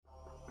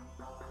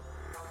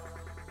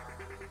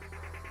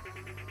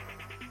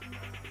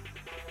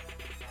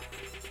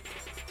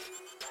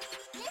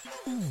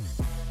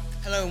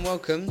Hello and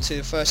welcome to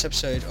the first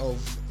episode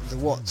of the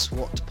What's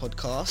What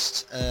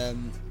podcast,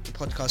 the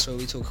podcast where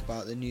we talk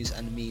about the news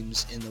and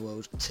memes in the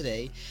world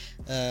today.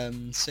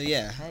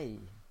 Hey.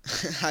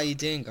 How you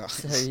doing,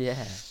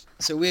 guys?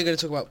 So we're going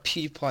to talk about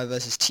PewDiePie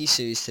versus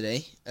T-Series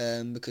today,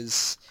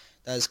 because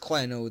that's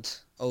quite an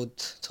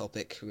old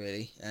topic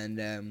really, and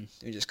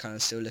we're just kind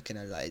of still looking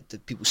at like, do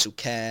people still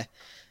care?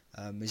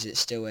 Is it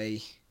still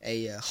a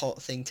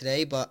hot thing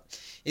today? But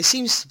it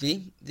seems to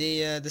be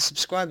the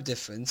subscriber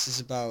difference is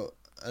about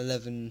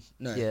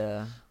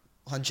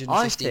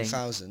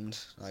 115,000.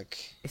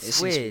 Like, It's it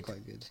seems to be weird.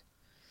 quite good.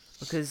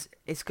 Because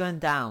it's going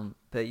down,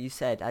 but as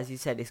you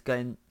said, it's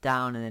going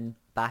down and then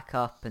back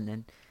up, and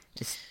then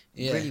it's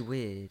really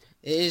weird.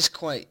 It is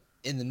quite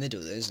in the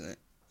middle though, isn't it?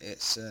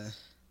 It's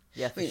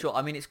Yeah, for sure.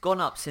 I mean, it's gone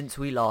up since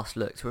we last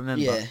looked.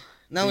 Remember? yeah.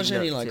 That we was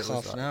only looked, like it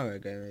was half an hour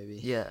ago, maybe.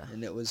 Yeah.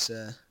 And it was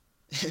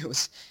it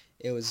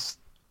was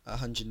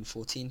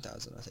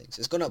 114,000, I think. So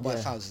it's gone up by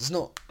 1,000. It's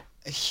not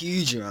a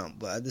huge amount,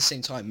 but at the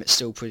same time, it's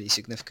still pretty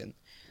significant.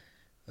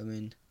 I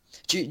mean,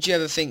 do you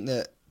ever think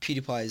that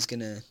PewDiePie is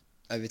gonna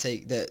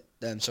overtake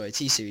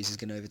T-Series is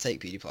gonna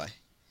overtake PewDiePie?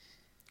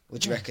 Or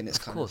do you reckon it's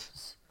kind of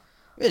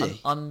really?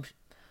 I'm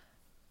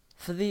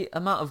for the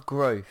amount of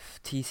growth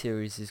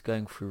T-Series is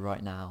going through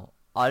right now.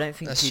 I don't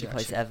think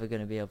PewDiePie's ever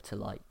going to be able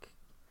to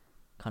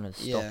kind of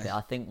stop it.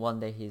 I think one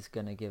day he's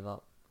going to give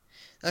up.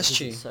 That's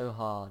true. It's so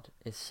hard.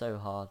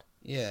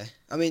 Yeah,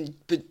 I mean,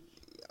 but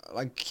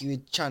like you were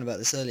chatting about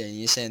this earlier, and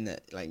you're saying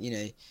that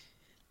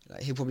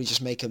he'll probably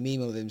just make a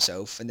meme of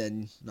himself and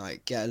then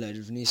get a load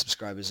of new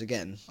subscribers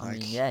again. I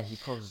mean, yeah, he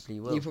probably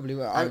will. He probably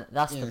will. And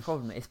that's the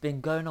problem. It's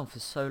been going on for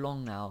so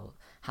long now.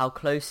 How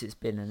close it's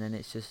been, and then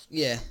it's just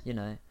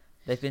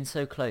they've been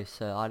so close.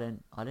 So I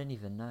don't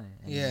even know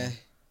anymore. Yeah.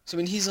 So I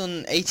mean, he's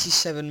on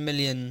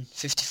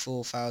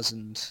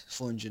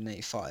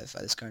 87,054,485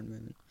 at this current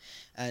moment,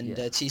 and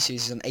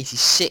T-Series is on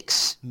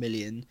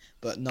 86,000,000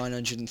 but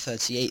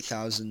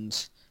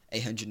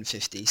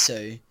 938,850.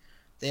 So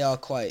they are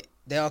quite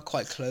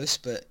close,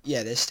 but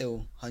there's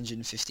still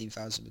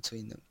 115,000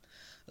 between them.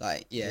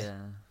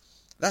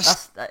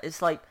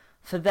 It's like,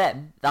 for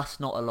them, that's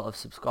not a lot of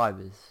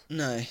subscribers.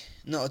 No,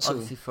 not at all.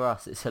 Obviously for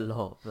us it's a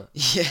lot, but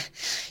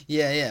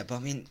yeah. But I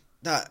mean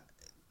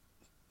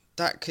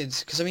that could,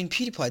 because I mean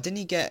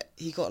PewDiePie,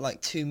 he got like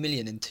 2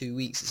 million in 2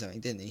 weeks or something,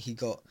 didn't he? He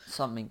got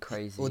something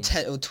crazy, or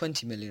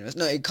 20 million.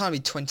 No, it can't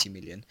be 20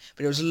 million,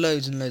 but it was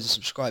loads and loads of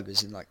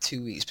subscribers in like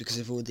 2 weeks because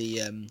of all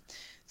the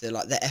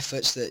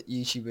efforts that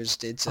YouTubers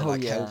did to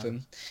help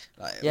him.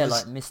 Like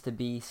Mr.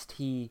 Beast,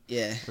 he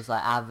was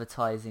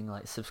advertising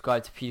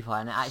subscribe to PewDiePie,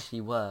 and it actually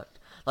worked.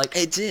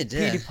 It did.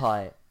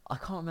 PewDiePie, I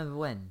can't remember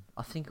when.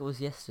 I think it was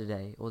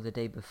yesterday or the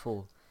day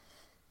before.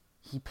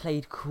 He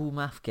played cool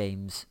math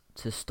games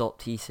to stop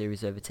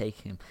T-Series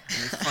overtaking him.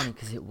 And it's funny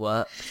because it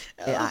worked.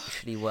 It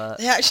actually worked.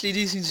 They actually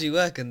do seem to be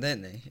working,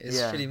 don't they? It's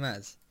pretty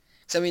mad.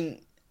 So I mean,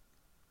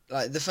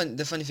 the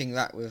funny thing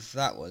with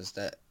that was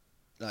that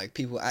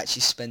people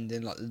actually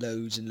spending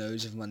loads and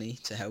loads of money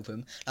to help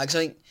him.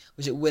 Something,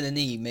 was it Will and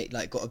E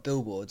got a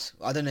billboard?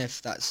 I don't know if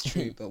that's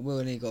true, but Will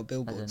and E got a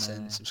billboard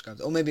saying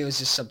subscribe. Or maybe it was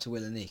just sub to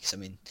Will and E, because I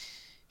mean,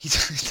 he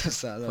does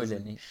that a lot. Will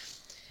and E.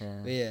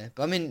 Yeah.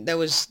 But I mean, there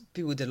was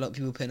a lot of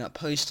people putting up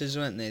posters,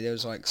 weren't they? There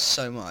was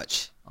so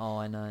much. Oh,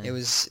 I know. It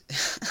was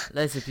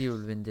loads of people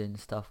have been doing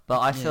stuff, but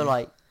I feel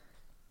like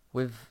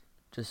with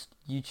just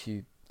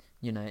YouTube,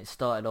 it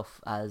started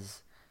off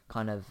as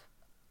kind of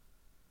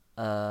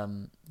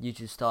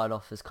YouTube started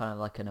off as kind of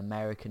like an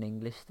American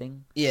English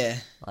thing. Yeah.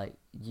 Like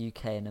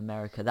UK and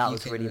America. That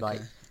was really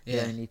the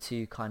only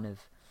two kind of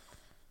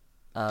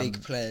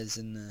big players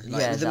in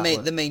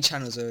the main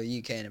channels are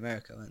UK and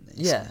America, weren't they?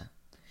 Yeah. So.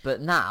 But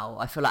now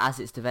I feel like as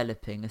it's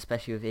developing,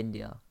 especially with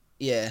India.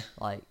 Yeah.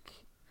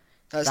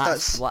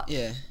 That's why,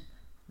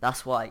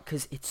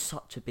 because it's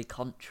such a big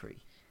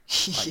country.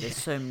 There's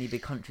so many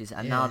big countries,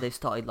 and now they've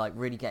started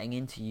really getting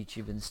into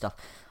YouTube and stuff.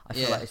 I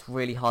feel like it's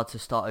really hard to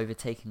start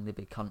overtaking the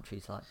big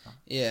countries like that.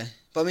 Yeah,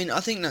 but I mean, I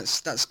think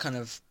that's kind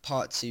of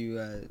part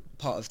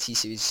of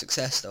T-Series'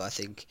 success, though. I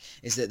think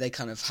is that they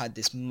kind of had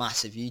this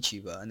massive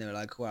YouTuber, and they were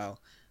like, wow,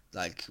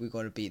 we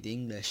got to beat the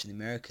English and the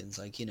Americans,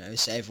 so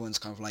everyone's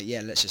kind of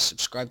let's just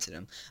subscribe to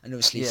them. And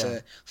obviously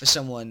for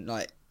someone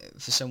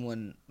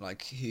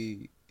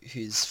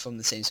who's from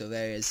the same sort of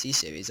area as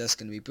T-Series, that's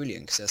going to be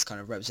brilliant, because that's kind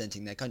of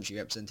representing their country,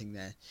 representing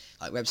them.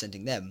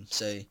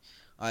 So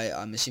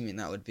I'm assuming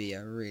that would be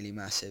a really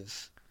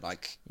massive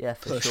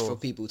push for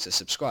people to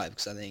subscribe,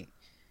 because I think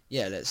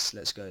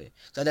let's go.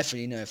 So I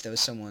definitely know if there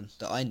was someone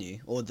that I knew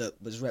or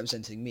that was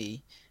representing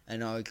me,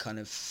 and I kind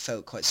of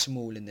felt quite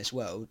small in this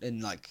world, in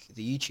the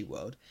YouTube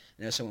world,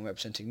 and there's someone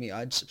representing me,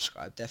 I'd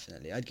subscribe,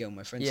 definitely. I'd get all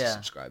my friends to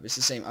subscribe. It's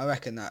the same. I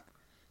reckon that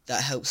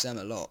helps them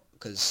a lot,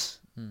 because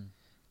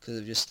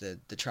of just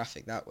the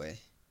traffic that way.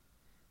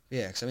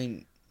 Yeah, because I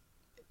mean,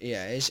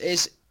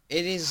 it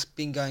has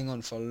been going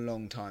on for a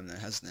long time though,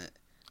 hasn't it?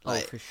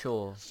 For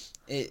sure.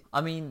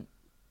 I mean,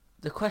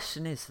 the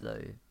question is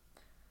though,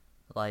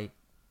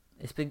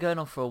 it's been going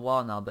on for a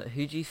while now, but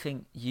who do you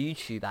think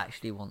YouTube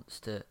actually wants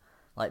to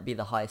like be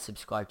the highest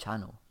subscribed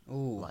channel?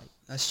 Oh, like,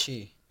 that's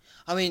true.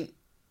 I mean,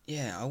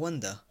 yeah, I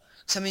wonder.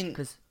 Cause, I mean,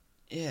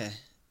 yeah.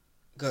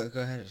 Go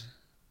ahead.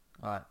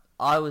 Alright,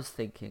 I was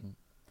thinking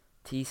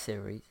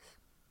T-Series,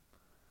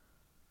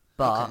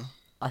 but okay.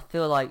 I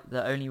feel like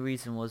the only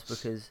reason was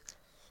because,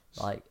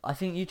 like, I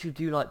think YouTube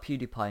do like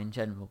PewDiePie in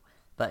general,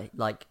 but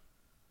like,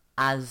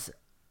 as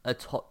a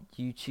top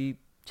YouTube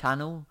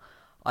channel,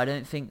 I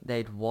don't think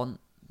they'd want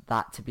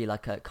that to be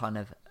like a kind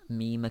of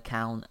meme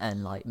account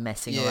and like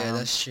messing around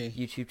that's true.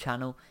 YouTube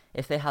channel.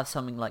 If they have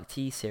something like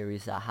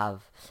T-Series that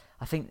have,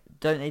 I think,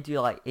 don't they do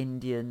like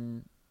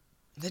Indian?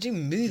 They do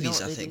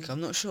movies, I think. I'm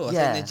not sure. I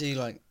think they do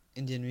like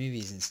Indian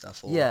movies and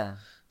stuff, or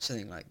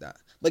something like that.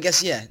 But I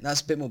guess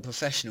that's a bit more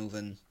professional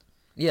than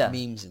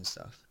memes and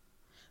stuff.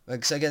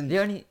 Because again,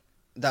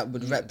 that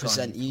would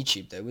represent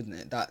YouTube, though, wouldn't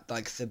it? That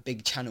like the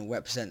big channel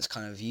represents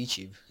kind of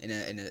YouTube in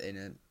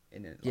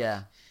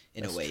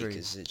a way,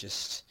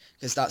 because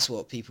that's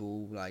what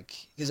people like.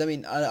 Because I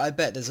mean, I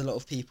bet there's a lot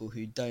of people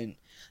who don't,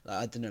 like,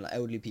 I don't know, like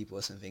elderly people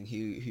or something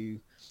who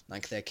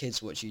like their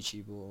kids watch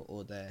YouTube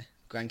or their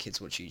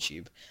grandkids watch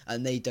YouTube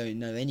and they don't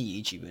know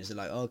any YouTubers. They're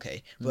like, oh,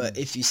 okay, but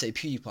if you say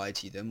PewDiePie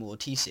to them or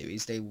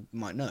T-Series, they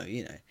might know.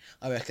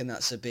 I reckon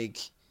that's a big,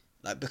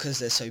 like, because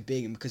they're so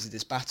big and because of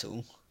this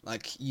battle,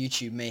 like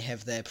YouTube may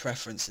have their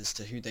preferences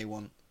to who they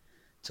want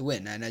to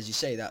win, and as you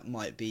say, that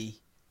might be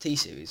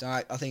T-Series.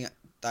 I think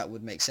that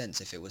would make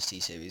sense if it was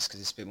T-Series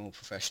because it's a bit more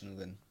professional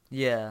than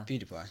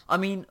PewDiePie. I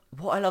mean,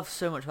 what I love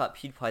so much about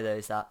PewDiePie though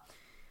is that,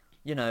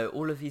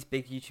 all of these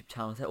big YouTube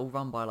channels, they're all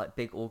run by like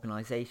big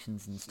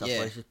organisations and stuff.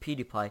 Whereas with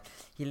PewDiePie,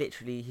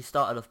 he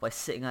started off by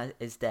sitting at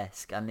his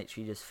desk and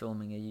literally just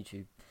filming a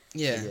YouTube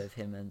video of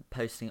him and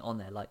posting it on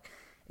there. Like,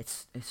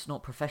 it's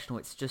not professional.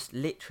 It's just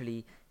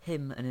literally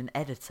him and an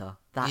editor.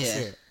 That's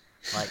it.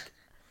 Like,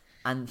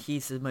 and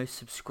he's the most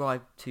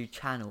subscribed to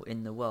channel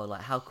in the world.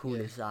 Like, how cool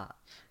is that?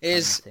 It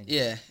is.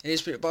 Yeah, it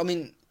is. But I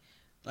mean,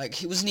 like,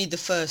 wasn't he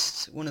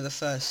one of the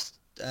first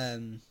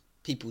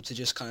people to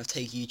just kind of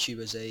take YouTube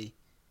as a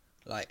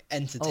like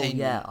entertainment? Oh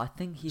yeah, I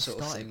think he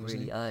started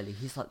really early.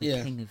 He's like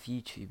the king of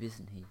YouTube,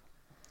 isn't he?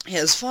 Yeah,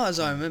 as far as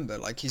I remember,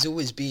 like, he's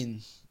always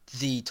been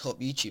the top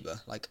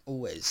YouTuber, like,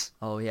 always.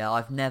 Oh yeah,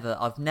 I've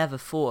never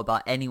thought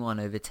about anyone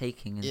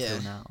overtaking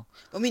until now.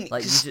 I mean,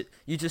 like,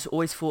 you just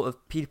always thought of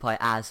PewDiePie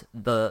as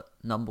the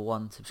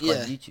 #1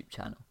 subscribed YouTube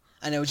channel.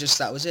 And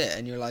that was it.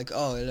 And you're like,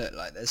 oh, look,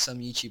 like, there's some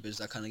YouTubers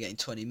that are kind of getting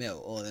 20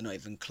 mil, or they're not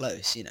even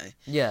close,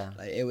 Yeah.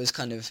 Like, it was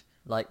kind of...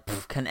 Like,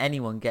 can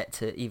anyone get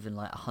to even,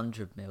 like,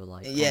 100 mil?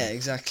 Like, yeah,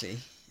 exactly.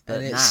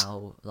 But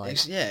now, like...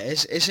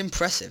 It's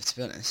impressive, to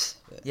be honest.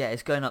 But... Yeah,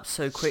 it's going up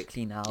so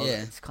quickly now.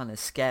 Yeah. It's kind of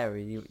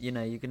scary.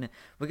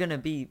 We're gonna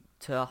be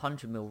to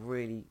 100 mil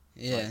really,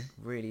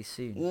 really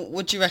soon.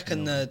 What do you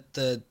reckon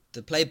the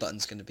play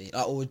button's going to be?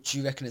 Like, or do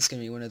you reckon it's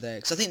going to be one of their...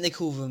 Because I think they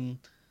call them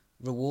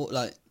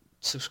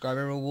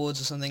subscriber rewards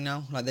or something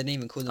now. Like, they didn't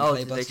even call them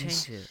play buttons. They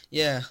change it?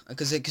 Yeah,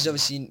 because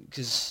obviously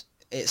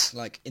it's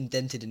like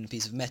indented in a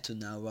piece of metal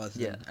now rather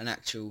than an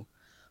actual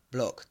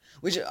block.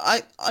 Which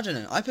I don't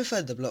know. I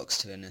preferred the blocks,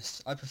 to be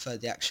honest. I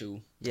preferred the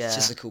actual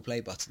physical play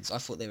buttons. I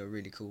thought they were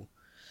really cool.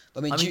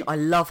 But, I mean, I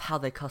love how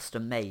they're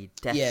custom made.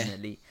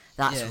 Definitely,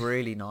 that's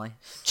really nice.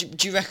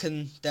 Do you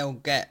reckon they'll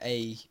get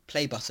a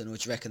play button, or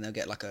do you reckon they'll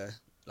get like a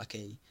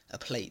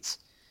plate?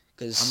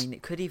 Cause I mean,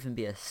 it could even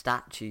be a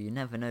statue. You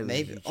never know.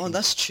 Maybe. Oh,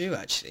 that's true,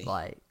 actually.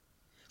 Like,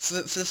 for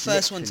the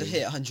first one to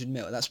hit 100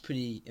 mil, that's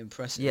pretty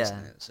impressive,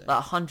 isn't it? So. Like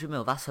 100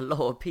 mil, that's a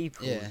lot of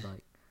people. Yeah.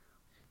 Like.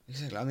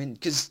 Exactly. I mean,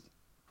 because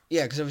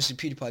obviously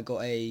PewDiePie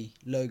got a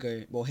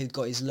logo. Well, he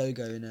got his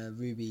logo in a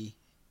Ruby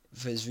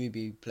for his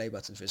Ruby play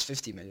button for his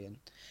 50 million.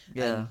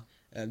 Yeah.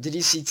 And, did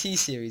you see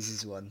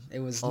T-Series' one? It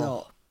was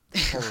not.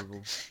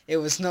 Horrible. It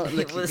was not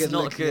looking good. It was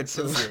not good,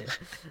 was it?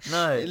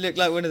 No. It looked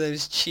like one of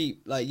those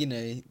cheap, like, you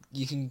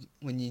can,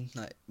 when you,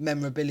 like,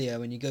 memorabilia,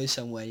 when you go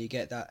somewhere, you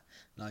get that,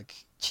 like,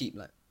 cheap,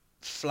 like,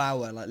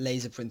 flower, like,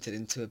 laser printed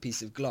into a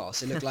piece of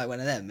glass. It looked like one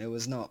of them. It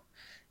was not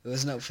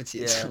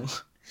pretty at all.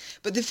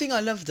 But the thing I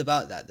loved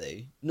about that, though,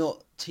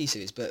 not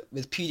T-Series, but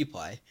with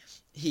PewDiePie,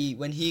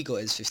 when he got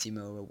his 50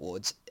 mil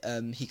rewards,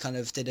 he kind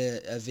of did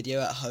a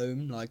video at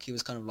home. Like, he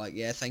was kind of like,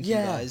 thank you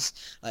guys.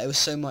 Like, it was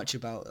so much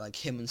about, like,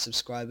 him and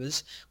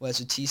subscribers. Whereas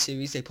with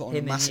T-Series, they put on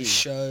a massive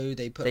show.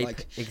 They put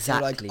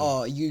exactly. Like,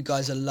 oh, you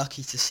guys are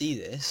lucky to see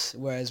this.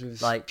 Whereas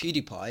with like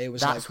PewDiePie, it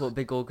was that's what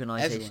big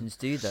organisations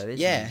do, though, isn't it?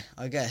 Yeah,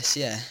 I guess.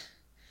 Yeah.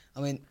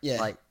 I mean, yeah.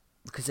 Like,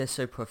 because they're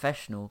so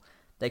professional,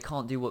 they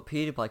can't do what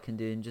PewDiePie can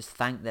do and just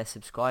thank their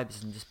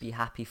subscribers and just be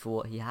happy for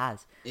what he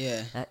has.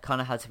 Yeah. That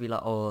kind of had to be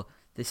like, oh,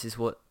 this is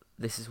what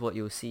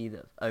you'll see,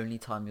 the only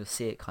time you'll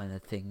see it kind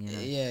of thing,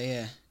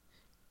 Yeah.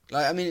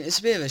 Like, I mean, it's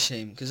a bit of a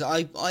shame because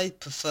I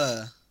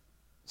prefer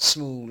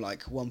small,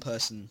 like,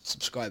 one-person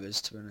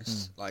subscribers, to be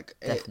honest. Like,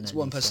 it's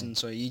one-person,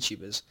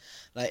 YouTubers.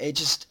 Like,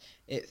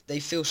 they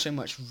feel so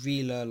much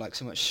realer, like,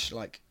 so much,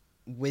 like,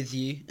 with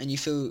you, and it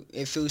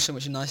feels so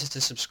much nicer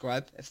to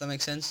subscribe, if that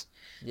makes sense.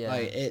 Yeah.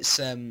 Like, it's,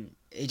 I don't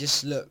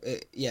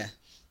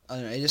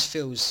know, it just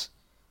feels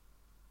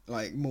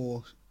like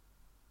more.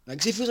 Like,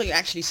 'cause it feels like you're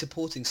actually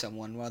supporting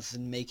someone rather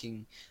than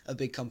making a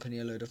big company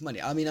a load of money.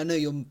 I mean, I know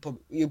you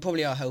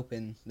probably are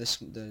helping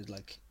the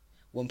like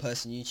one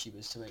person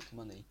YouTubers to make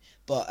money,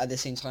 but at the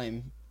same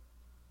time,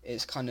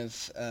 it's kind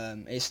of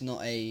it's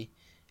not a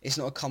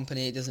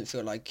company. It doesn't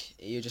feel like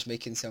you're just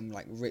making some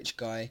like rich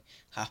guy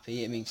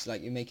happy. It means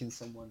like you're making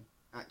someone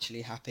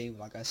actually happy,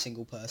 like a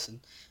single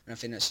person. And I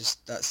think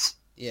that's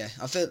yeah.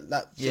 I feel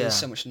that feels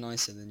so much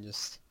nicer than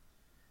just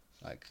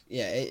like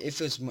it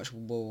feels much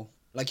more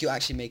like you're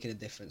actually making a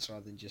difference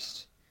rather than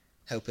just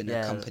helping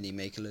a company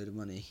make a load of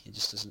money. It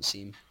just doesn't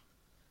seem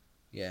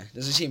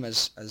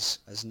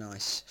as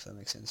nice, if that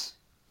makes sense.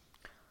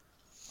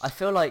 I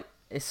feel like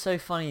it's so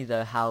funny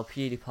though how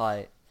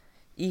PewDiePie,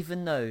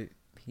 even though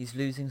he's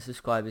losing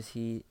subscribers,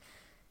 he's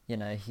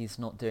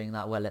not doing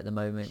that well at the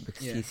moment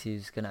because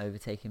TCU's going to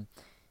overtake him.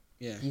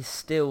 Yeah. He's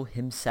still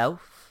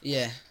himself.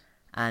 Yeah.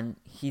 And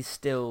he's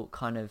still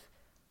kind of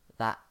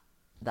that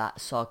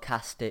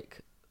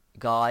sarcastic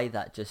guy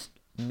that just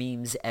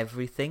memes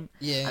everything.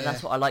 Yeah. And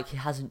that's what I like. He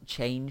hasn't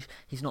changed.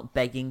 He's not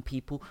begging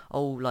people,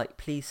 oh, like,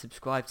 please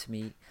subscribe to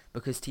me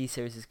because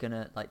T-Series is going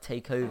to, like,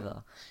 take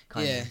over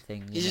kind of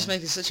thing. He's just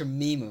making such a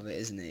meme of it,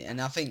 isn't he?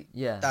 And I think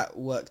that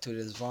worked to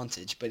his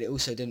advantage, but it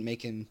also didn't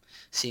make him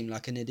seem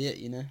like an idiot,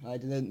 you know? Like,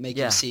 it didn't make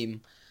him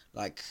seem,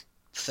 like,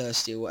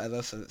 thirsty or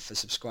whatever for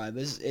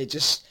subscribers. It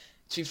just...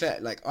 To be fair,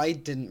 like, I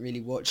didn't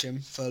really watch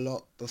him for a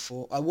lot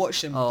before. I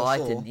watched him before. I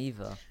didn't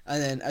either.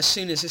 And then as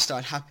soon as this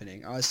started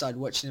happening, I started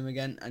watching him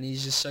again, and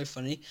he's just so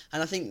funny.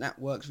 And I think that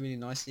works really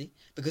nicely,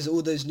 because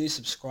all those new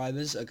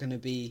subscribers are going to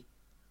be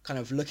kind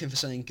of looking for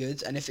something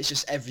good. And if it's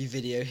just every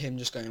video, him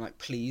just going, like,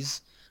 please,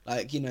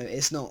 like, you know,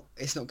 it's not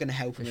going to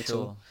help him at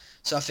all.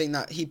 So I think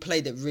that he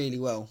played it really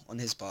well on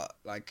his part.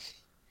 Like,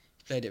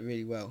 he played it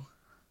really well.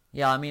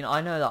 Yeah, I mean,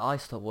 I know that I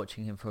stopped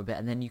watching him for a bit,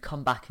 and then you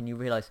come back and you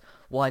realise,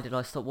 why did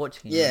I stop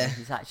watching him? Yeah.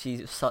 He's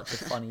actually such a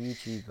funny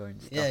YouTuber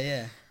and stuff.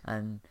 Yeah.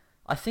 And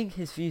I think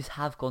his views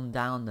have gone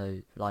down,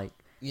 though, like...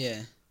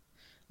 Yeah.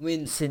 I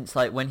mean... Since,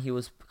 like, when he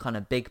was kind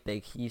of big,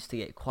 he used to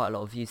get quite a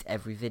lot of views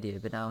every video,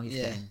 but now he's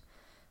getting,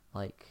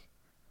 like...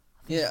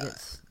 I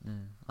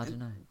don't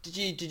know. Did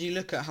you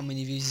look at how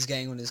many views he's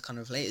getting on his kind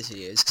of latest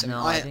videos? 'Cause, no,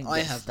 I didn't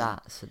get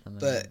stats at the moment.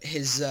 But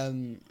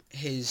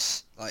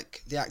his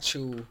like the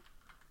actual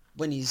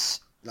when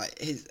he's like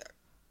his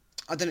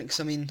I don't know, because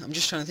I mean I'm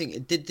just trying to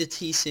think. Did the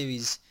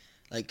T-Series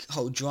like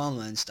whole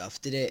drama and stuff?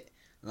 Did it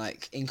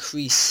like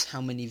increase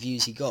how many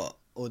views he got,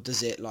 or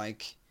does it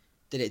like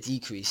did it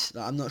decrease?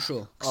 Like, I'm not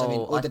sure.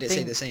 Or did it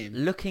stay the same?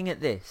 Looking at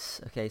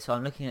this, okay, so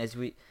I'm looking at his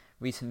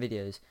recent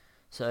videos.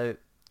 So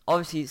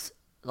obviously it's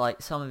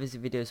like some of his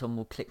videos are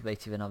more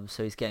clickbaity than others,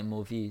 so he's getting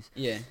more views.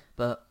 Yeah.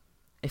 But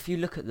if you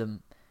look at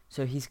them,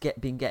 so he's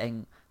been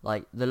getting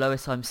like the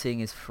lowest I'm seeing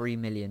is 3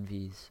 million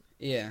views.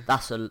 Yeah.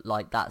 That's a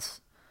lot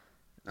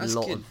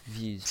good. Of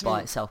views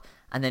by itself.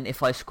 And then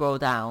if I scroll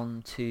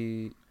down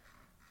to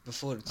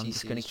before the T-Series, I'm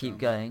just going to keep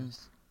going.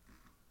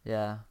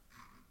 Yeah.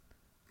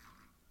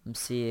 I'm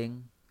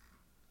seeing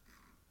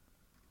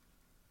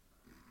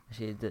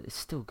actually it's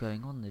still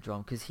going on, the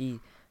drama, because he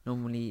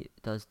normally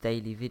does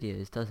daily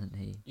videos, doesn't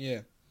he?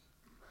 Yeah.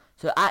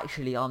 So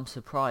actually, I'm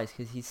surprised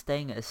because he's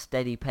staying at a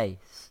steady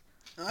pace.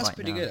 Oh, that's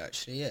pretty good,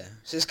 actually. Yeah.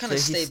 So it's kind of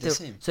stayed the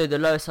same. So the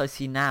lowest I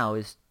see now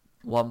is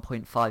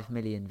 1.5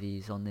 million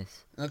views on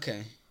this.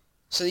 Okay.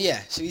 So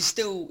yeah, so he's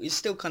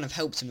still kind of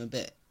helped him a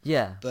bit.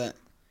 Yeah. But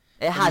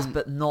it has,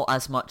 but not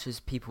as much as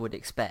people would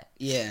expect.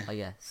 Yeah. I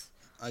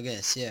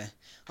guess. Yeah.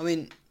 I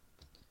mean,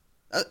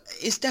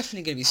 it's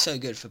definitely going to be so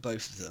good for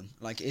both of them.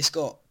 Like, it's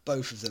got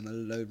both of them a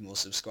load more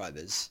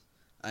subscribers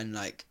and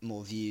like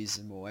more views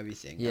and more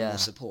everything and more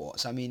support.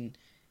 So I mean,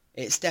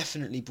 it's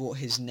definitely brought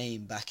his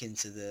name back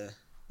into the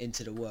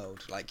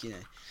world. Like, you know,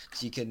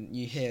 because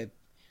you hear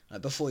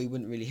like before you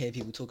wouldn't really hear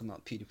people talking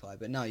about PewDiePie,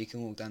 but now you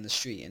can walk down the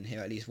street and hear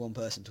at least one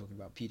person talking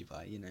about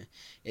PewDiePie. You know,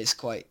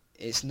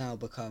 it's now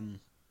become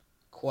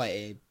quite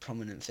a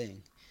prominent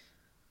thing.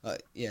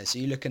 Yeah, so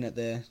you're looking at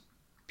the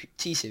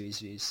T-Series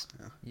views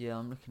now. Yeah,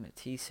 I'm looking at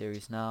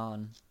T-Series now,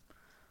 and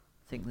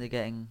I think they're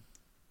getting,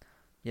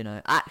 you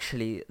know,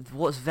 actually,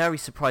 what's very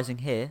surprising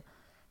here,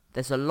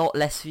 there's a lot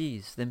less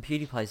views than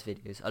PewDiePie's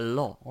videos. A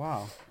lot.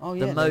 Wow. Oh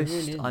yeah. The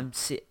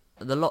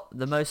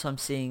most I'm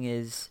seeing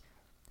is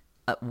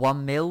at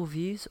 1 mil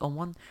views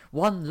on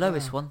one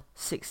lowest one,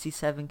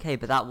 67k,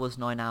 but that was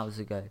 9 hours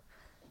ago.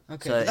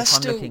 Okay, so that's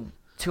if I'm looking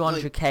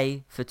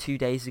 200k for 2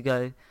 days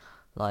ago,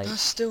 like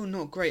that's still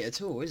not great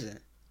at all, is it?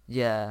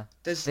 Yeah,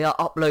 they are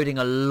uploading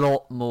a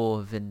lot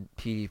more than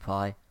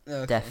PewDiePie,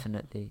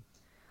 definitely.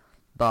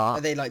 But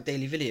are they like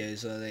daily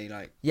videos, or are they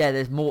like? Yeah,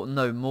 there's more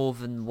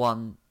than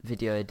one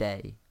video a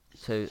day.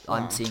 So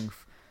I'm seeing.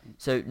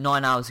 So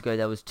 9 hours ago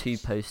there was 2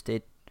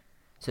 posted.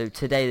 So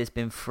today there's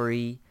been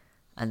 3,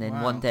 and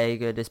then 1 day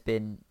ago there's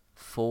been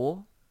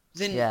 4.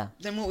 Then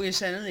what we were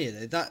saying earlier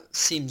though, that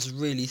seems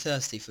really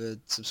thirsty for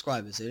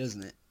subscribers,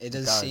 doesn't it? It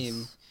does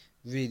seem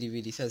really,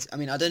 really thirsty. I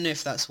mean, I don't know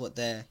if that's what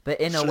they're. But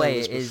in a way,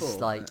 it is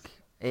like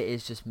it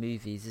is just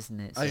movies, isn't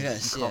it? So I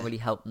guess you can't really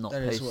help not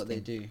posting. That is what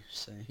they do.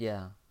 So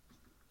yeah.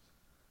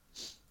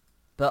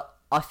 But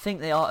I think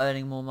they are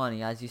earning more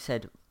money, as you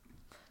said.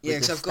 Yeah,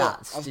 because I've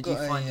got the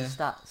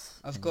stats?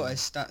 I've got a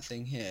stat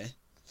thing here,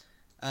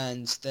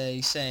 and they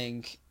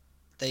assume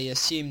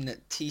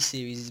that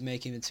T-Series is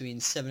making between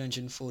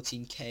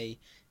 714k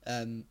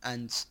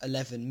and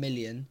 11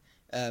 million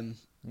in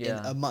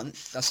a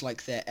month. That's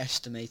like their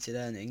estimated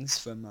earnings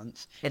for a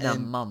month. In a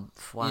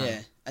month, wow. Yeah,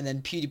 and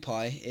then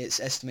PewDiePie, it's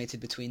estimated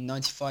between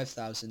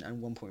 95,000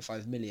 and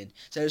 1.5 million.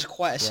 So it's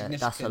quite a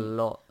significant that's a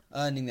lot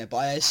earning there. But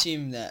I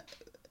assume that,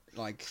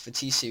 like, for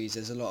T-Series,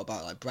 there's a lot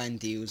about like brand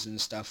deals and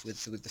stuff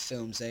with the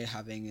films they're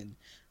having,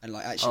 and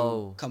like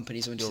actual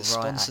companies want to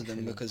sponsor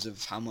them because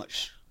of how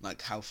much,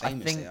 like, how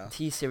famous they are. I think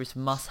T-Series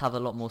must have a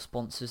lot more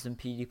sponsors than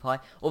PewDiePie.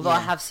 Although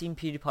I have seen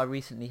PewDiePie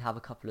recently have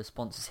a couple of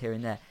sponsors here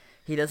and there.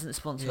 He doesn't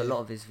sponsor a lot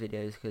of his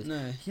videos because,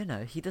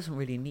 he doesn't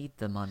really need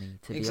the money,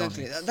 to be honest.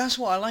 Exactly. That's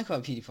what I like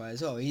about PewDiePie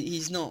as well. He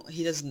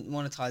doesn't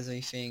monetize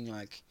anything.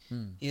 Like,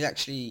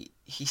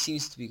 he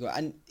seems to be good.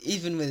 And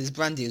even with his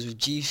brand deals with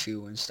G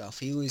Fuel and stuff,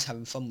 he always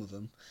having fun with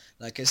them.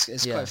 Like, it's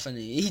quite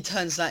funny. He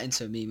turns that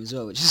into a meme as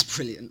well, which is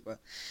brilliant. But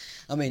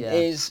I mean,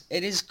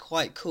 it is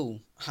quite cool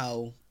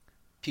how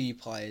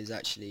PewDiePie is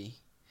actually...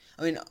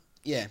 I mean,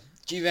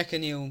 do you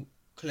reckon he'll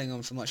cling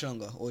on for much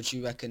longer? Or do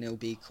you reckon it'll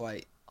be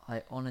quite...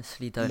 I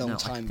honestly don't know.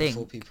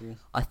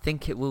 I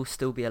think it will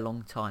still be a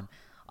long time.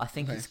 I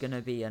think it's going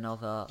to be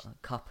another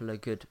couple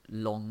of good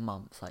long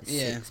months, like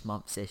 6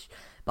 months-ish.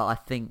 But I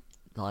think,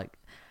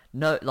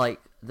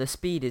 the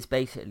speed is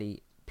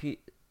basically...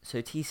 So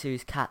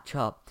T-Series catch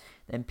up,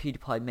 then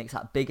PewDiePie makes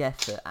that big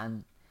effort,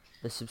 and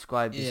the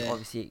subscribers,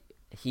 obviously,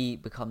 he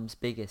becomes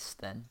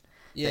biggest then.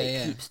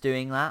 It keeps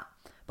doing that.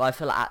 But I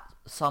feel like at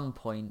some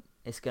point,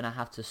 it's going to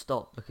have to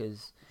stop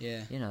because, do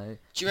you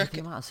the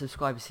amount of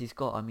subscribers he's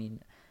got, I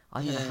mean...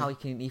 I don't know how he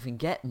can even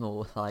get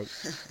more, like...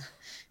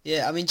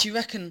 I mean, do you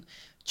reckon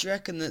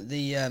that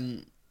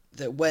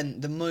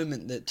the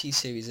moment that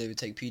T-Series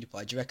overtake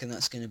PewDiePie, do you reckon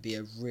that's going to be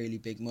a really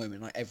big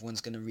moment? Like,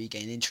 everyone's going to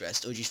regain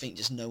interest? Or do you think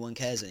just no one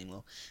cares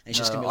anymore? And it's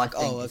just going to be like,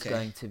 it's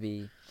going to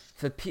be...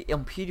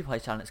 on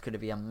PewDiePie's channel, it's going to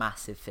be a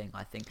massive thing,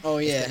 I think. Oh,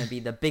 yeah. It's going to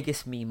be the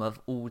biggest meme of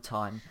all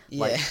time.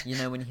 Like,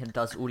 when he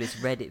does all his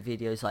Reddit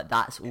videos, like,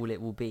 that's all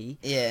it will be.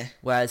 Yeah.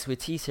 Whereas with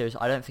T-Series,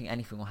 I don't think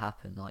anything will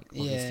happen, like,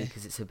 obviously,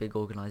 because it's a big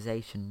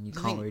organisation. You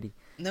can't really...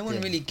 No one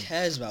really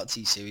cares about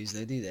T-Series,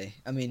 though, do they?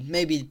 I mean,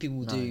 maybe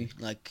people do,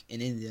 like,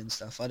 in India and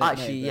stuff. I don't know.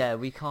 Actually,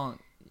 we can't...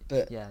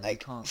 But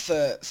like,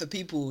 for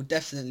people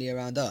definitely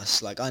around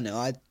us, like, I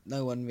know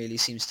no one really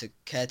seems to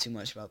care too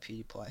much about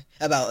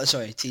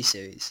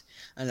T-Series,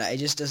 and like, it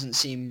just doesn't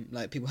seem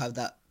like people have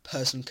that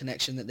personal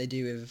connection that they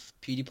do with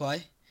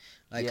PewDiePie.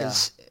 Like,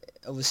 because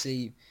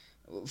obviously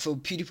for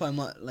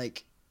PewDiePie,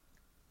 like,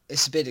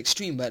 it's a bit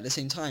extreme, but at the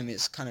same time,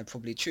 it's kind of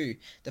probably true.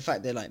 The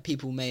fact that, like,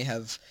 people may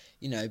have,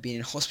 been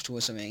in hospital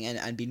or something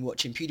and been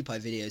watching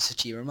PewDiePie videos to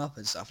cheer him up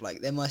and stuff.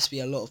 Like, there must be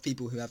a lot of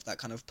people who have that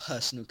kind of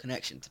personal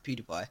connection to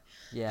PewDiePie.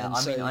 Yeah, and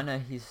I mean, I know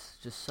he's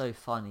just so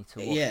funny to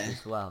watch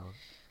as well.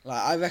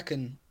 Like, I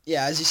reckon,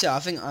 as you said, I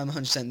think I'm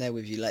 100% there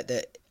with you. Like,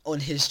 that on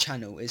his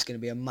channel is going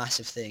to be a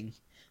massive thing.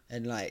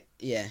 And, like,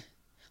 I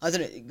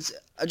don't know.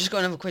 I just got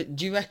another question.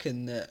 Do you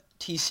reckon that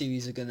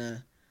T-Series are going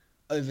to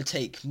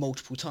overtake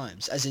multiple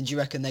times? As in, do you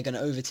reckon they're going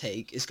to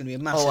overtake? It's going to be a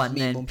massive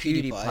meme on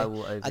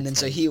PewDiePie, and then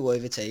so he will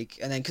overtake,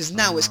 and then because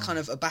now it's kind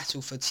of a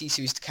battle for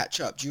T-Series to catch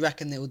up. Do you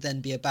reckon there will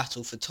then be a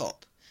battle for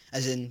top?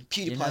 As in,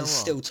 PewDiePie is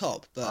still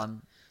top, but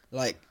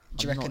like,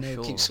 do you reckon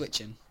they'll keep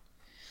switching?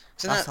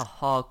 So that's a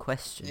hard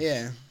question.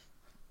 Yeah,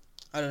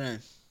 I don't know.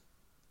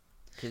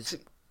 Because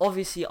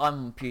obviously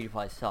I'm on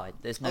PewDiePie's side.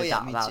 There's no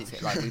doubt about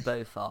it. Like, we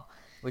both are,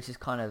 which is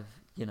kind of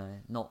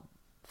not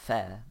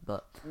fair,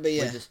 but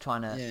we're just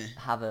trying to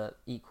have a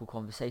equal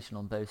conversation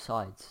on both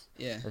sides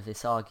of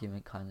this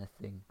argument kind of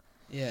thing.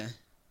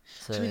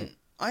 So I mean,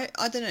 I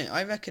don't know.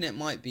 I reckon it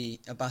might be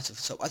a battle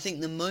for top. I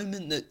think the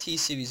moment that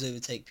T-Series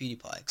overtake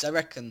PewDiePie, because I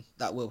reckon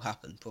that will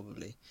happen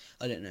probably.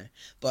 I don't know,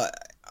 but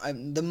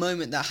the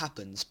moment that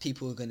happens,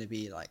 people are going to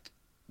be like,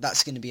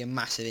 that's going to be a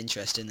massive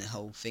interest in the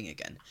whole thing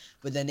again.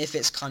 But then if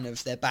it's kind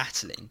of they're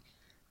battling,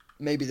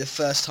 maybe the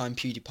first time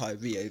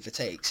PewDiePie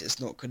re-overtakes, it's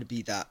not going to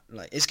be that,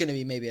 like, it's going to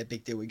be maybe a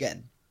big deal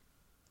again.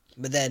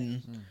 But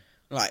then,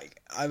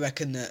 like, I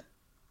reckon that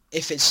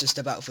if it's just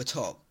a battle for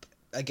top,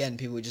 again,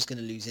 people are just going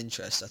to lose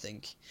interest, I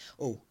think.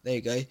 Oh, there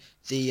you go.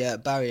 The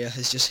barrier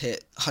has just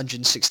hit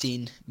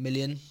 116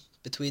 million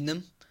between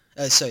them.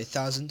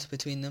 1,000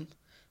 between them.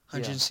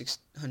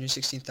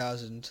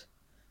 116,000.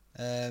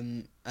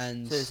 And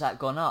so has that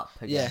gone up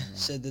again? Yeah,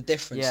 so the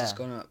difference has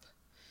gone up.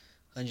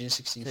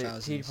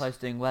 116,000. So PewDiePie's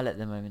doing well at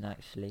the moment,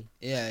 actually.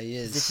 Yeah, he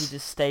is. If he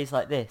just stays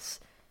like this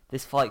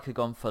fight could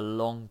go on for a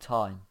long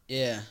time.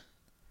 Yeah.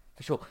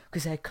 For sure.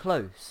 Because they're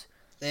close.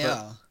 They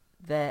are.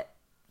 They're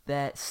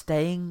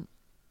staying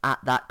at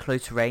that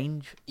close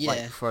range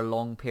like, for a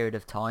long period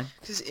of time.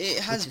 Because it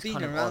has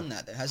been around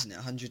that, though, hasn't it?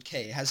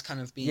 100k. It has kind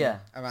of been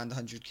around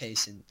 100k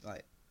since,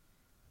 like,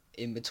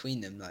 in between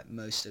them, like,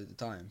 most of the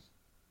time.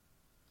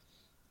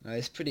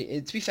 It's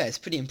pretty. To be fair, it's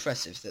pretty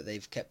impressive that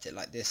they've kept it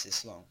like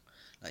this long.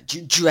 Like, do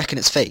you reckon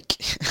it's fake?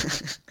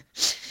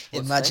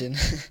 Imagine,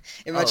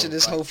 imagine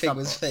this whole thing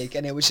was fake,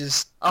 and it was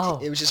just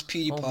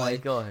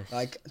PewDiePie,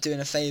 like doing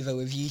a favor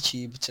with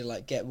YouTube to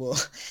like get more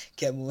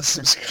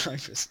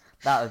subscribers.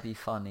 That would be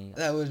funny.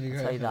 That would be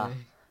great.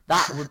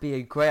 That would be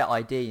a great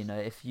idea, you know,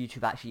 if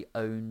YouTube actually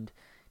owned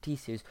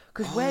T-Series.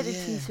 Because where did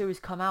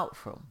T-Series come out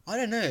from? I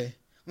don't know.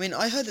 I mean,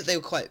 I heard that they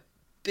were quite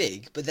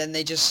big, but then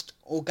they just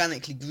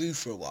organically grew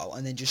for a while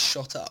and then just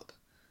shot up.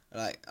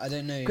 Like, I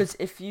don't know. Because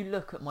if you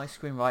look at my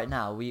screen right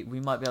now, we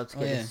might be able to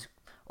get this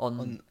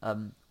on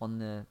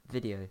the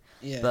video.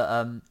 Yeah.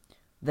 But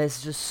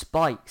there's just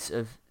spikes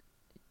of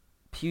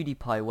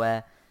PewDiePie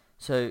where,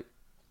 so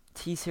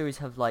T-Series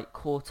have like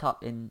caught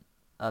up in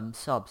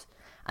subs,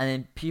 and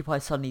then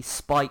PewDiePie suddenly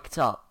spiked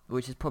up,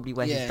 which is probably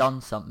where he's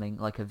done something,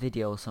 like a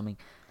video or something.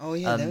 Oh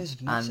yeah, there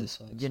was massive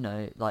spikes. You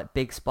know, like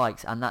big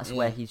spikes, and that's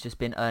where he's just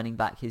been earning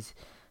back his,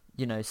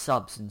 you know,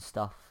 subs and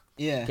stuff.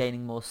 Yeah.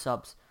 Gaining more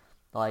subs.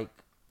 Like,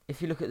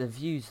 if you look at the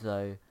views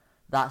though,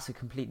 that's a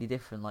completely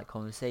different like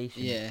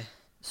conversation. Yeah.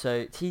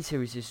 So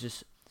T-Series is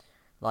just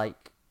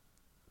like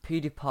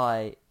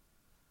PewDiePie,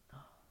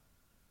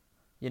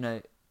 you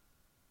know,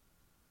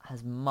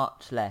 has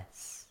much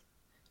less.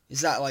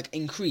 Is that like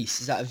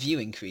increase? Is that a view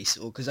increase?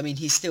 Or because I mean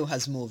he still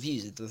has more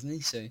views, doesn't he?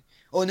 So,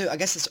 oh no, I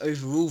guess it's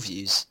overall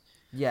views.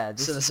 Yeah,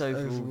 this is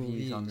overall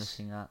views I'm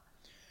looking at.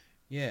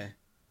 Yeah.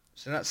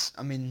 So that's,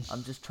 I mean,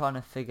 I'm just trying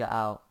to figure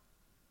out.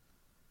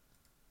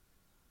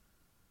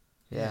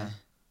 Yeah.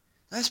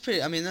 That's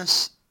pretty. I mean,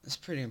 that's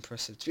pretty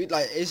impressive.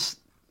 Like, it's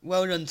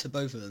well done to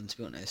both of them, to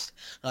be honest.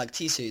 Like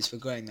T-Series for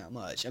growing that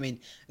much. I mean,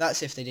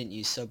 that's if they didn't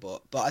use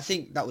Subbot, but I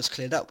think that was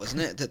cleared up,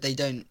 wasn't it? That they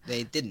didn't.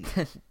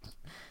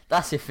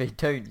 That's if they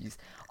don't use.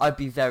 I'd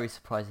be very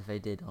surprised if they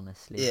did,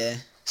 honestly. Yeah.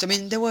 So I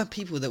mean, there were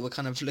people that were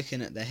kind of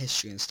looking at their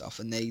history and stuff,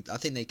 and I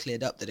think they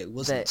cleared up that it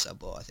wasn't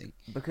Subbot. I think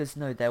because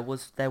no, there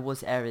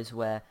was areas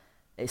where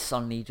it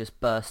suddenly just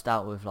burst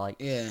out with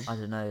like I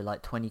don't know,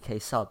 like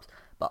 20k subs.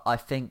 But I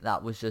think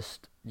that was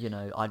just, you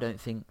know, I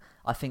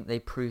think they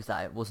proved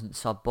that it wasn't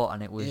Subbot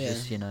and it was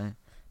just, you know,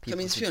 people.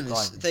 I mean, to be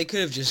honest, they could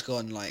have just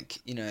gone like,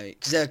 you know,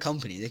 because they're a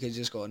company, they could have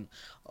just gone,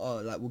 oh,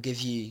 like we'll give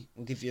you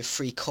a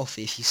free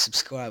coffee if you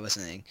subscribe or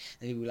something,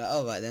 and people were like,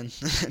 oh right then,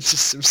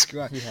 just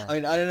subscribe. Yeah. I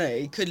mean, I don't know,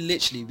 it could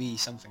literally be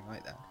something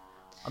like that.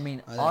 I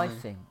mean, I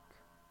think.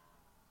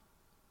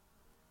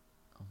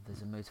 Oh,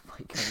 there's a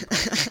motorbike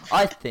going by.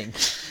 I think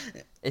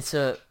it's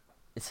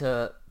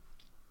a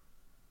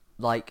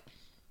like,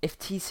 if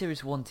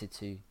T-Series wanted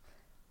to,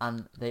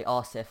 and they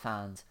asked their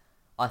fans,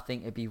 I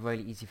think it'd be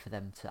really easy for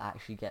them to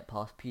actually get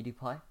past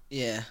PewDiePie.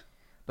 Yeah.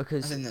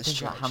 Because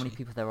think about how many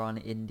people there are in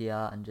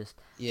India and just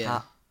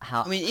how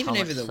I mean, even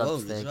over the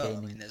world as well.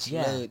 Gaining.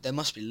 I mean, there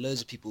must be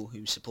loads of people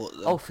who support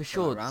them. Oh, for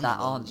sure, that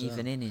aren't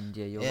even in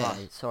India. You're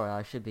right. Sorry,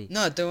 I should be.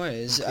 No, don't worry.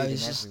 It's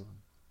just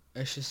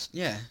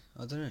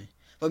I don't know.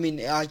 But I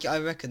mean, I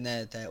reckon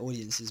their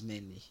audience is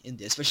mainly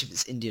India, especially if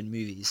it's Indian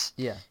movies.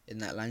 Yeah. In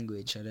that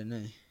language, I don't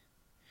know.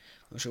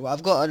 I'm sure. Well,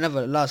 I've got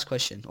another last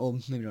question, or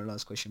maybe not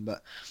last question,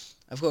 but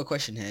I've got a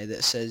question here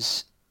that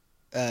says,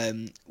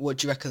 what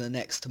do you reckon the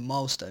next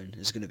milestone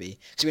is going to be?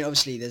 Because I mean,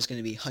 obviously there's going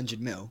to be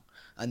 100 mil,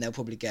 and they'll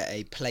probably get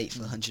a plate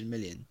for 100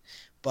 million.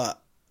 But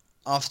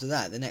after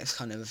that, the next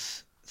kind of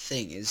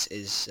thing is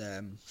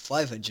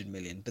 500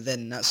 million. But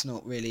then that's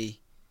not really.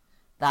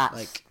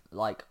 That's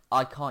like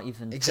I can't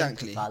even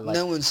exactly. Think of that. Like,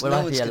 no one's will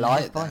I be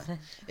alive by then?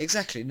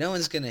 Exactly. No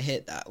one's going to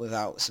hit that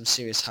without some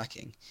serious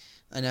hacking,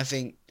 and I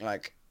think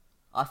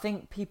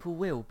people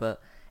will,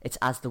 but it's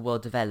as the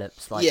world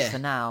develops. Like for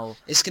now,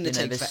 it's going to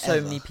take there's forever.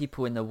 so many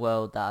people in the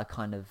world that are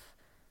kind of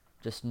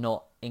just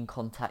not in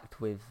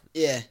contact with.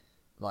 Yeah.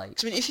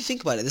 Like, I mean, if you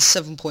think about it, there's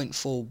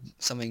 7.4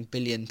 something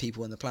billion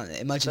people on the planet.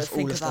 Imagine if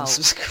all of them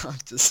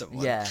subscribed to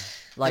someone. Yeah,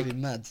 like that'd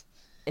be mad.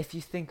 If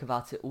you think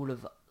about it, all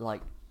of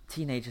like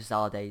teenagers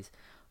nowadays,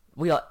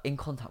 we are in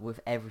contact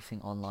with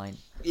everything online.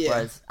 Yeah.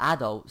 Whereas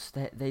adults,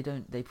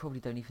 they probably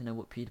don't even know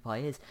what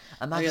PewDiePie is.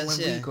 Imagine when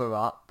we grew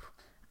up.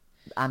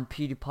 And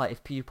PewDiePie,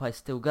 if PewDiePie is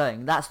still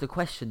going, that's the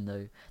question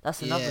though.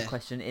 That's another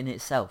question in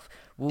itself.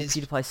 Will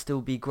PewDiePie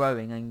still be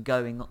growing and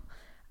going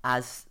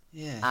as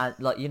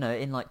like, you know,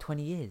 in like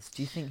 20 years?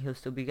 Do you think he'll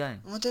still be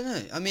going? I don't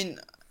know. I mean,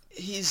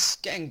 he's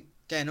getting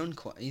on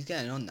he's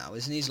getting on now,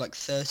 isn't he? He's like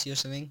 30 or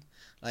something.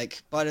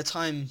 Like by the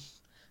time,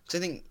 because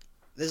I think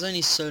there's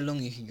only so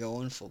long you can go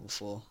on for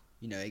before,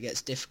 you know, it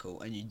gets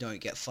difficult and you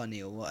don't get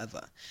funny or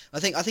whatever. I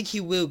think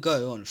he will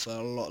go on for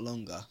a lot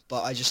longer,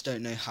 but I just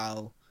don't know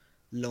how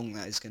long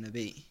that is going to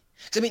be.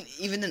 Because I mean,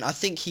 even then, I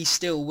think he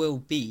still will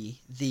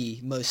be the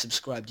most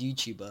subscribed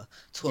YouTuber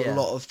to a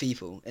lot of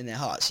people in their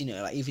hearts. You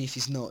know, like even if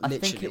he's not literally. I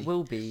think it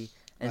will be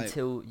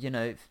until you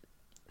know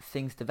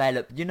things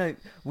develop. You know,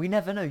 we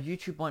never know.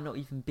 YouTube might not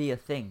even be a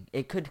thing.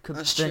 It could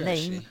That's the true,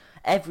 name. Actually.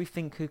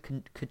 Everything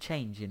could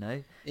change. You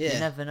know. Yeah. You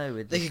never know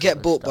with. They could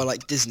get bought by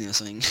like Disney or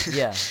something.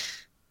 Yeah.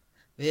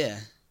 Yeah.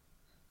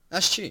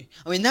 That's true.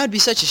 I mean, that would be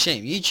such a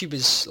shame. YouTube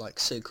is like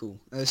so cool.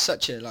 It's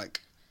such a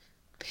like.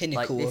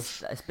 Pinnacle like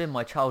of it's been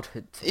my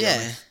childhood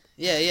yeah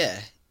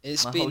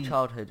it's whole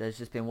childhood has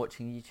just been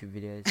watching YouTube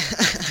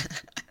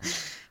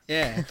videos.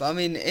 Yeah, but I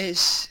mean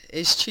it's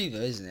it's true though,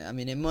 isn't it? I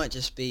mean, it might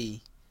just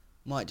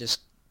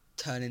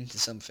turn into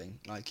something.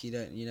 Like, you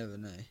never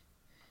know.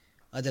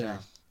 I don't know.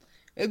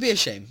 It'd be a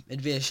shame.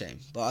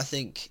 But I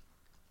think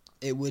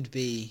it would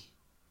be,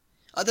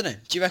 I don't know.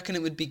 Do you reckon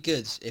it would be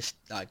good if,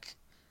 like,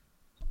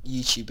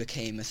 YouTube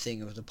became a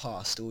thing of the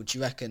past, or do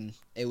you reckon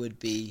it would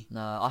be?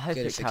 No, I hope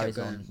it carries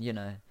on. You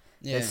know,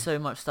 there's so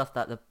much stuff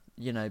that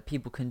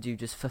people can do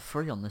just for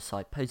free on the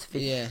site. Post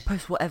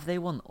whatever they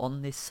want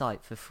on this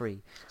site for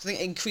free. I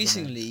think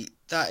increasingly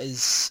that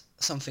is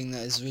something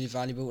that is really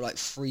valuable, like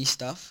free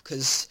stuff,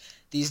 because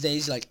these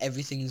days, like,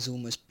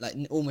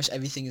 almost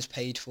everything is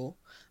paid for,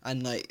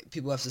 and like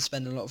people have to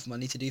spend a lot of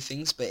money to do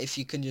things. But if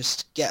you can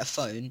just get a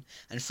phone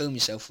and film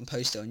yourself and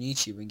post it on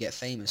YouTube and get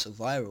famous or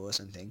viral or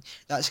something,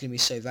 that's going to be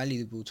so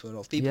valuable to a lot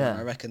of people. And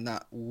I reckon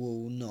that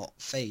will not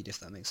fade, if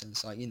that makes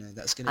sense. Like,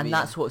 that's going to be. And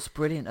that's what's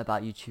brilliant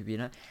about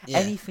YouTube.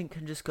 Anything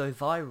can just go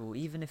viral,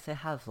 even if they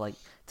have like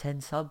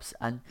 10 subs,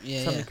 and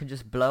something can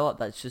just blow up.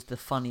 That's just the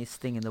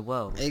funniest thing in the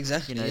world.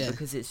 Exactly.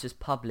 Because it's just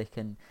public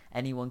and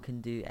anyone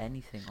can do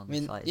anything on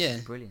the site.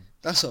 It's brilliant.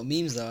 That's what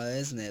memes are,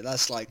 isn't it?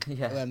 That's like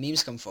where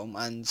memes come from.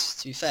 And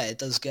to be fair, it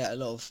does get a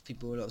lot of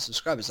people, a lot of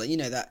subscribers. Like,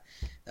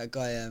 that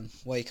guy,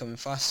 Why You Coming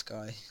Fast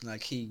guy.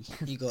 Like, he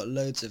got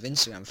loads of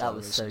Instagram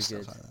followers. That was so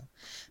good. Stuff like that.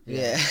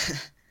 Yeah.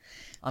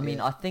 I mean,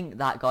 I think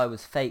that guy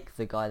was fake,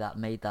 the guy that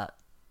made that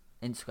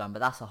Instagram, but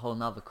that's a whole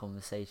nother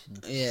conversation.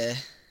 Yeah.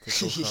 To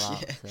talk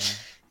about. So.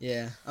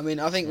 Yeah. I mean,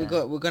 I think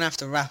we're gonna have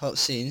to wrap up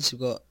soon. So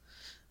we've got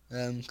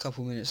a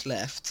couple minutes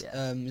left.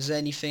 Yeah. Is there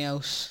anything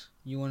else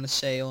you want to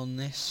say on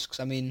this? Because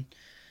I mean,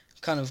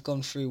 kind of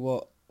gone through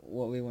what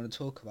we want to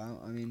talk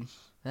about. I mean,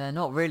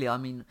 not really. I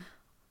mean,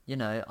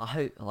 I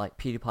hope like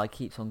PewDiePie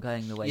keeps on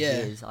going the way he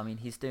is. I mean,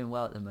 he's doing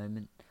well at the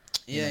moment.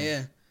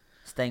 Yeah.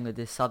 Staying with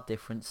this sub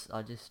difference,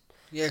 because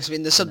I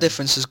mean the sub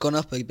difference has gone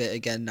up a bit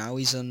again now.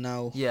 He's on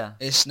now. Yeah.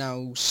 It's now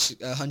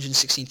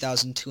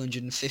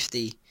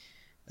 116,250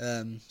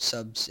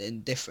 subs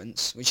in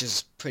difference, which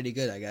is pretty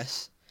good, I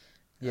guess.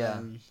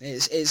 Yeah.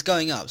 It's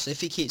going up. So if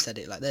he keeps at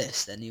it like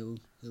this, then he'll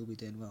be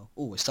doing well.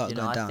 Oh, it started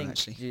going down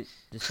actually.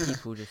 Just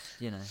people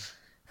just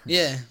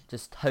Yeah.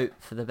 just hope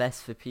for the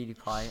best for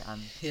PewDiePie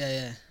and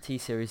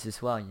T-Series as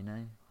well.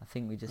 I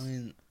think we just.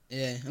 I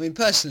mean,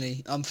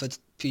 personally, I'm for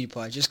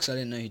PewDiePie just because I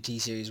didn't know who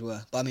T-Series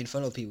were. But I mean, for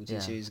a lot of people,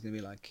 T-Series is going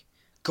to be like,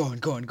 go on.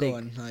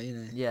 Like,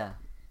 Yeah.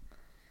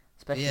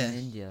 Especially in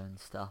India and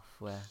stuff,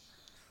 where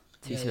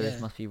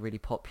T-Series must be really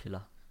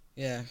popular.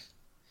 Yeah.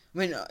 I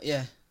mean,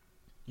 yeah.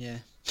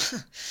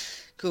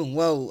 Cool.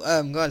 Well,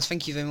 guys,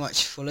 thank you very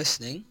much for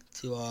listening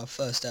to our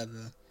first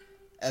ever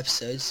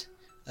episodes.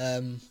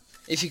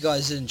 If you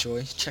guys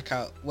enjoy,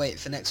 wait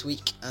for next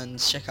week and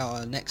check out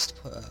our next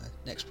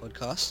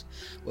podcast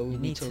where we'll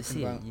be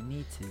talking about. You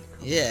need to.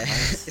 Yeah,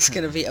 it's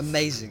gonna be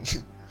amazing.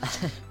 So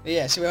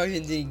we're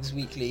opening things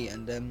weekly,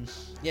 and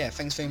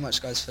thanks very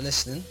much, guys, for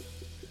listening.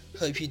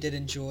 Hope you did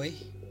enjoy.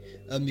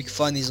 You can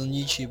find these on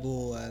YouTube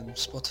or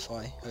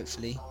Spotify,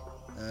 hopefully.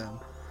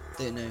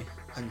 Don't know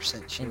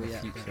 100% sure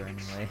yet.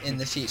 In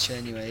the future,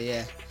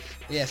 anyway.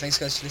 Yeah. Thanks,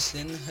 guys, for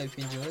listening. Hope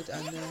you enjoyed,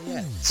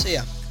 and see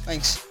ya.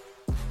 Thanks.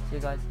 See you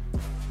guys.